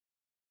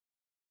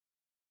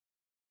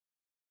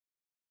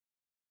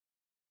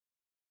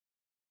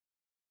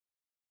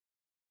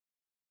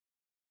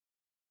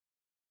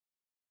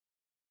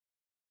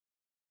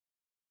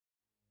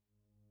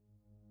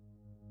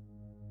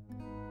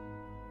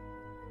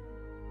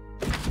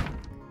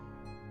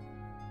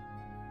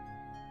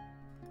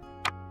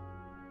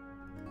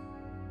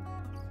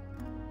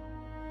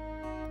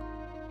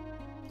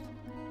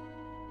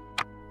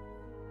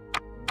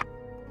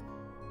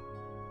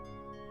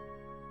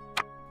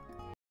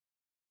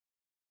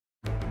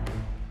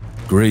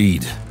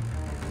greed.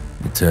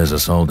 It tears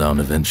us all down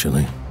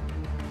eventually.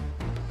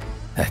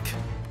 Heck,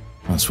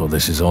 that's what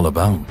this is all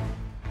about.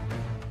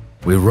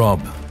 We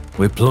rob,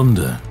 we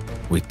plunder,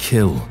 we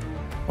kill,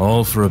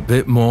 all for a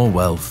bit more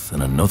wealth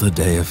and another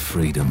day of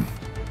freedom.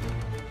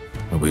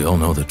 But we all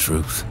know the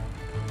truth.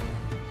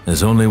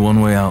 There's only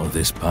one way out of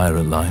this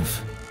pirate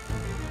life.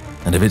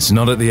 And if it's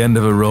not at the end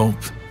of a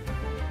rope,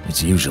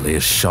 it's usually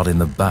a shot in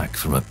the back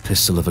from a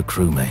pistol of a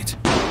crewmate.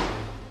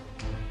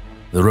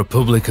 The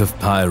Republic of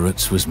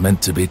Pirates was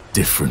meant to be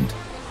different,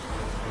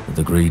 but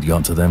the greed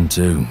got to them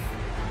too.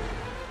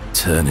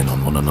 Turning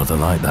on one another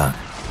like that.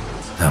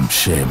 Damn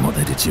shame what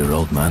they did to your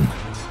old man.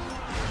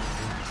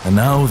 And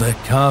now they're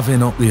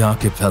carving up the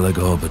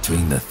archipelago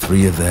between the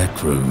three of their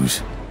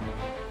crews.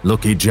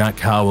 Lucky Jack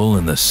Howell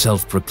and the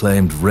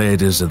self-proclaimed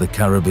Raiders of the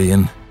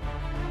Caribbean.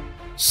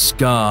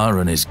 Scar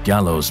and his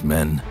gallows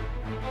men.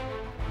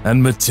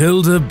 And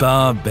Matilda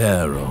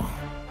Barbero,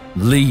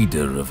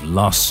 leader of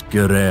Los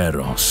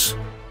Guerreros.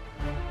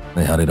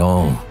 They had it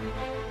all.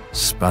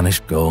 Spanish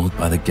gold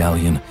by the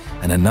galleon,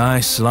 and a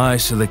nice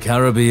slice of the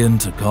Caribbean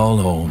to call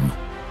home.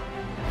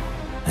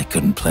 They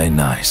couldn't play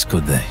nice,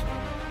 could they?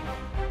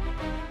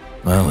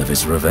 Well, if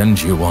it's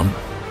revenge you want,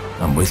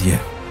 I'm with you.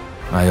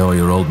 I owe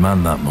your old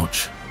man that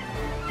much.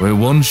 We're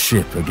one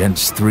ship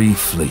against 3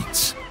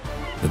 fleets,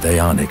 but they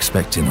aren't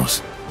expecting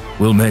us.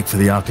 We'll make for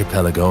the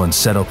archipelago and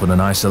set up on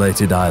an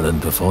isolated island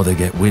before they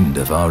get wind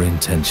of our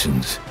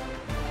intentions.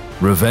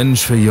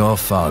 Revenge for your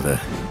father,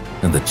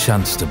 and the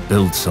chance to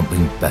build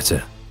something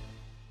better.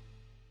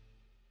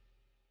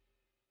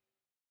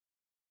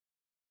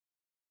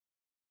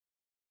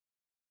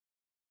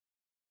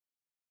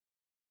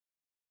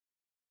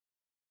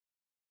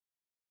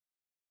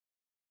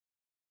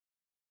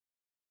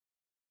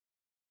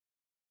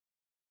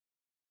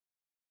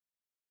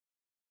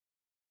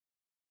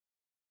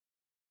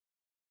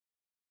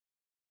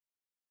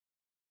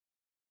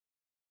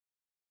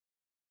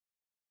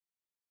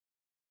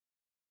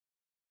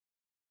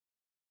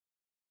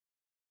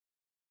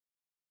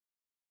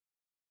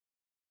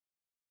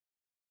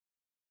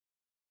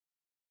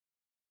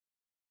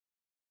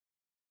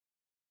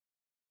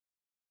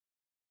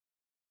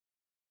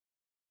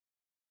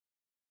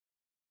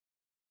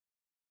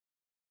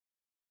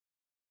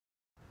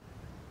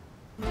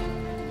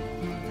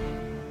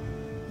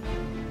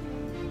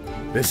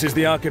 This is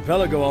the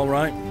archipelago, all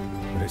right,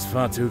 but it's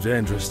far too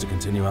dangerous to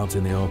continue out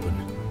in the open.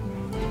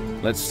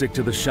 Let's stick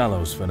to the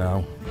shallows for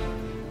now.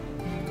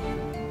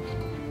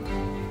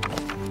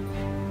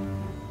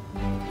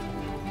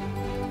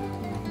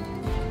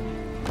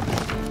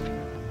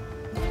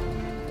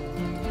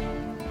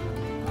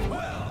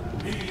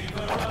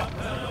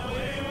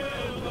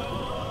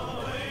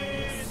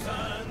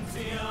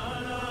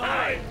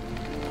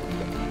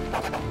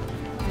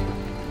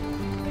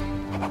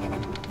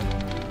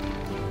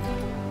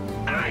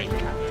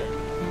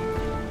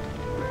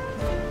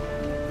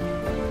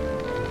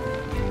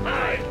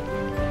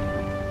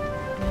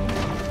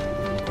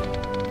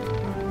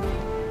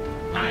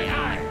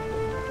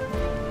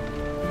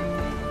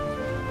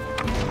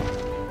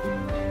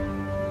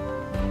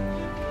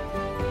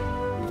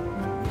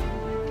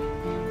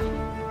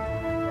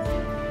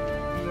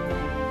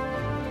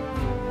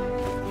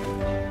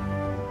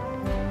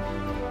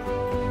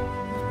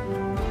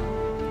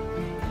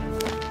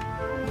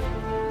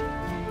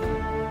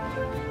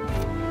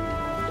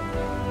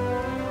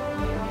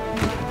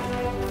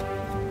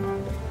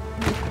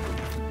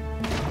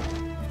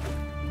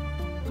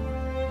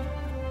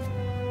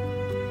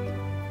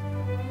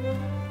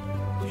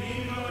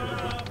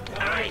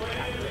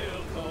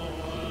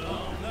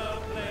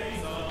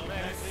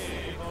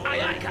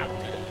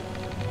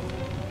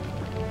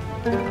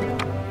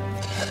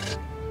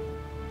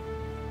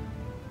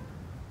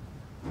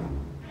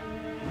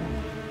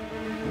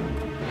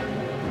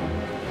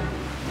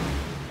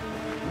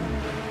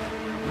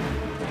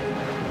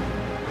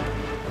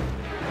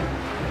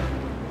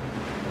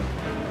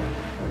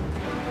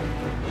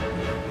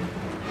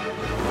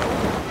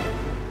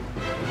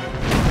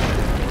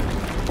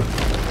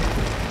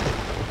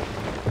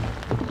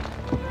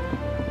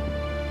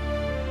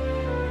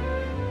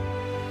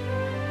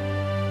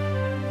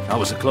 That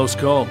was a close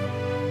call.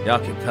 The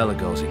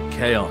archipelago's in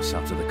chaos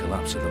after the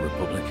collapse of the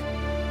Republic.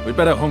 We'd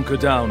better hunker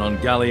down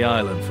on Galley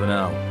Island for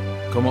now.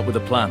 Come up with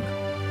a plan.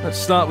 Let's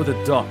start with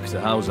a dock to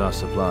house our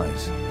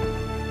supplies.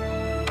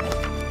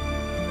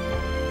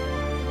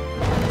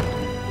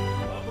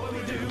 What will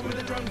we do with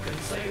a drunken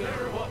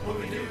sailor? What will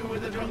we do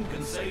with a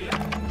drunken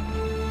sailor?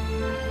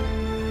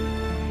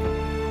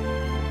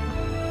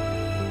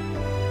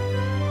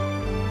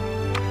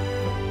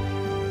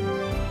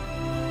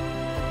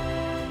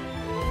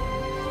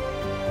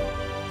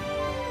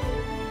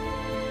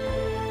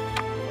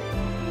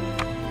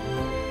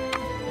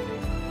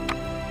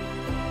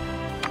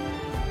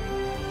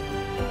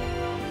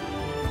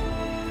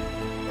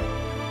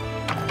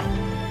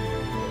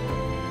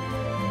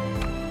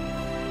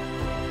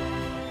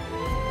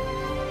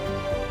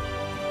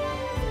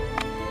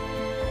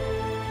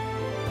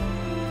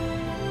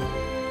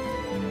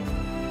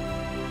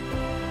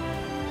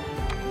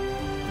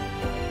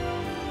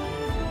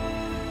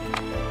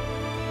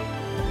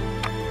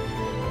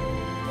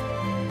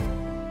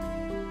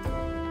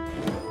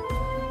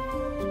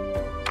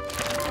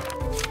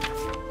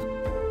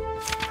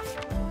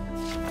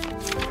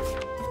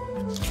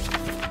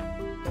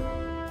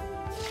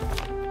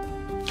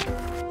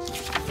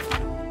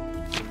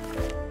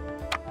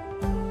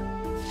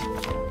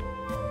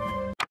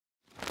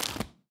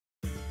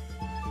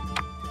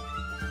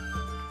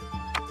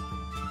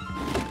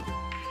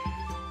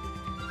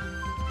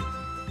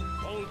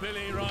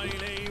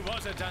 Riley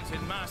was a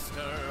dancing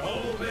master.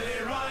 Oh,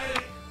 Billy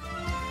Riley.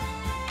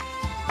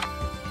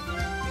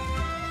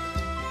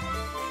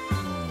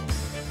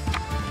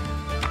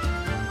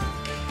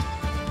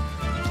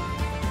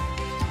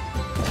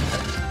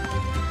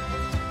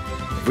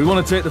 If we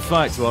want to take the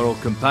fight to our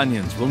old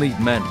companions, we'll need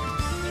men.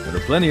 There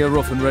are plenty of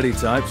rough and ready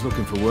types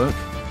looking for work,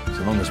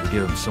 so long as we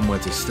give them somewhere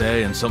to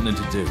stay and something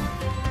to do.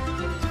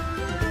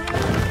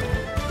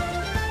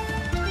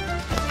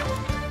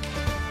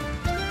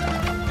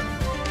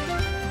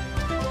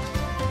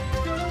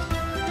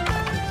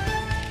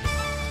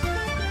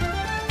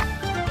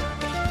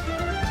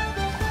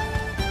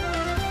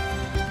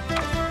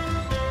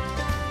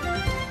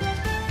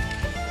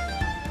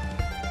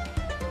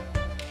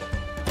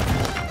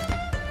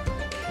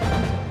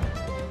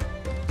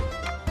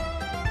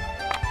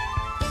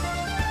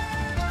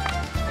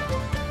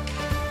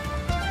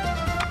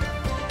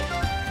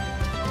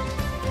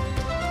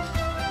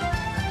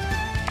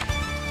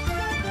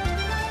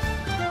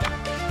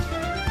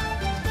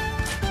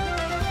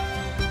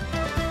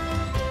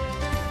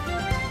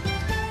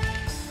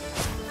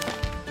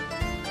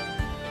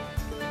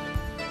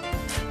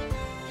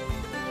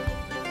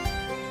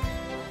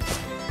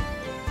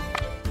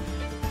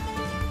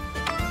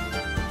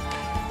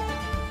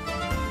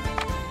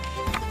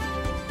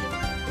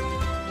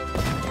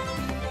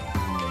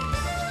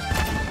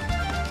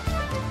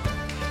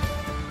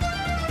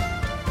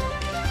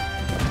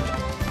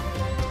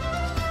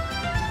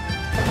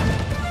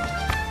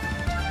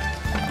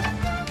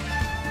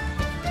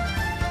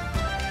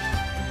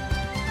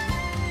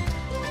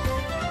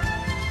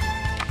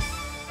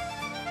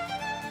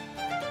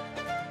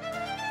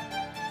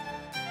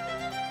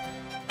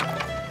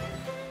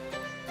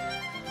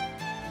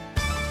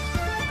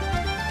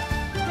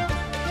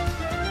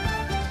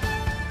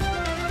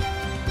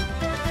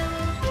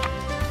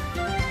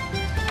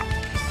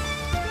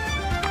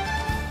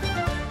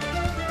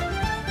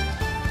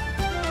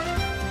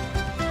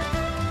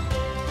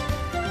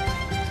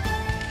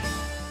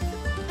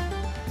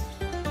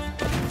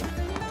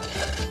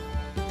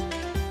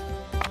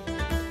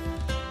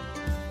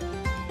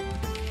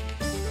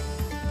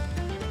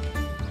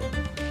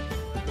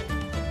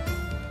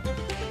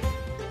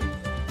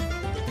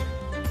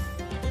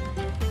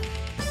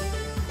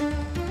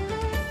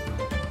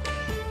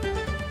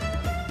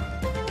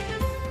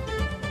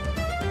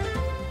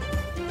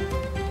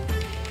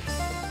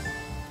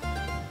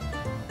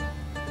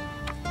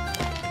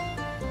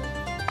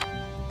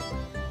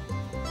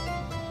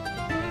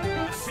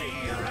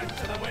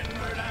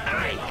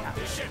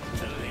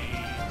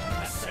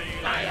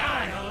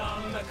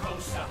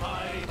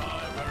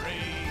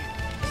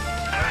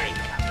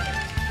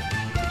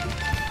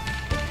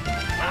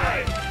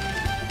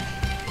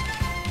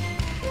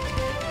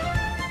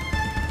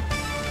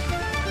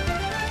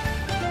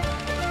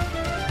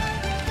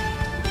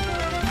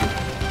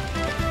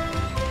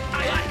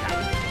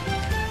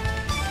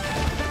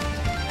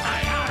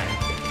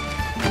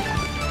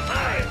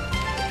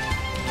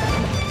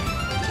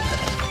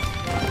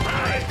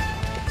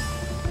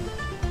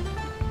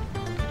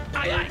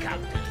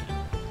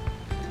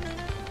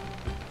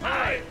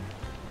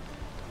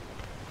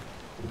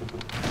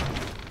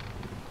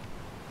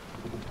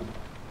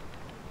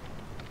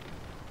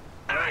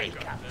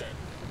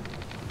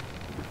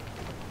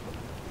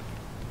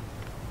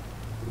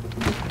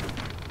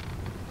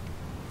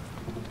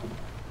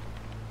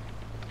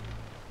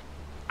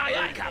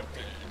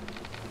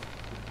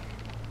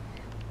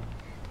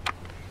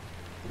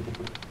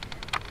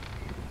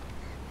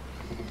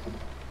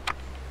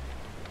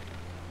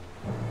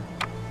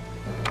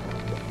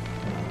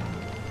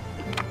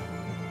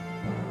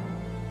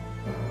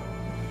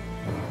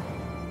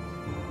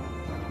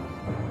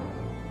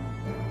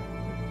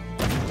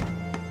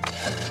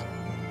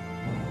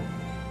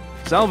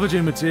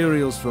 Salvaging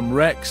materials from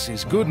wrecks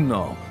is good and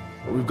all,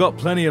 but we've got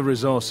plenty of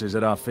resources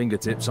at our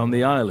fingertips on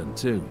the island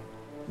too.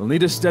 We'll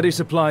need a steady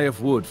supply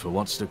of wood for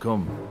what's to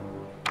come.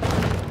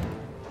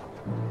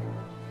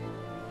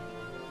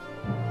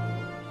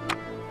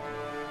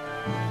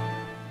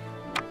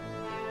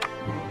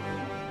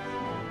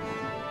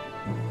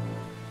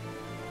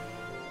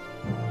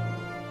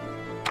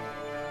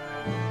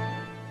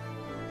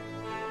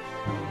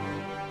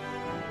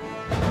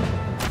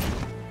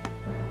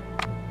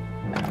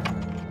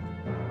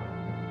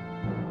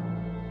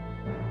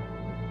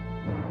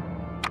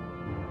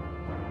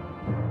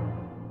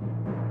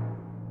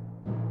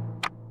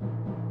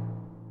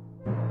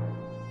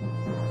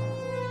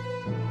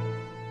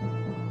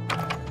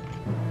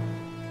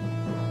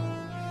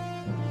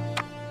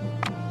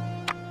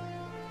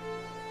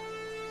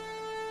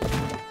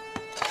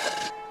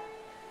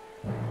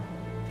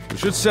 We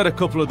should set a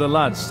couple of the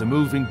lads to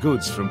moving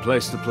goods from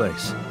place to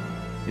place.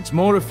 It's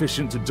more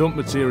efficient to dump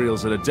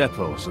materials at a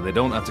depot so they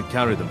don't have to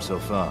carry them so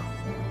far.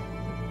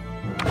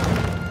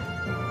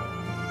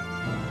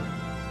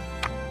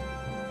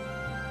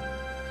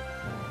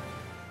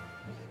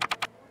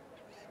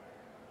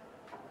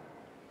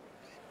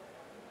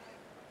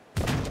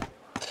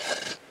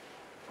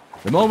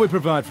 The more we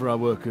provide for our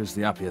workers,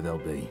 the happier they'll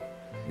be.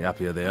 The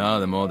happier they are,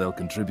 the more they'll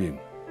contribute.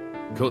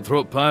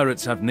 Cutthroat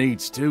pirates have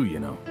needs too, you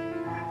know.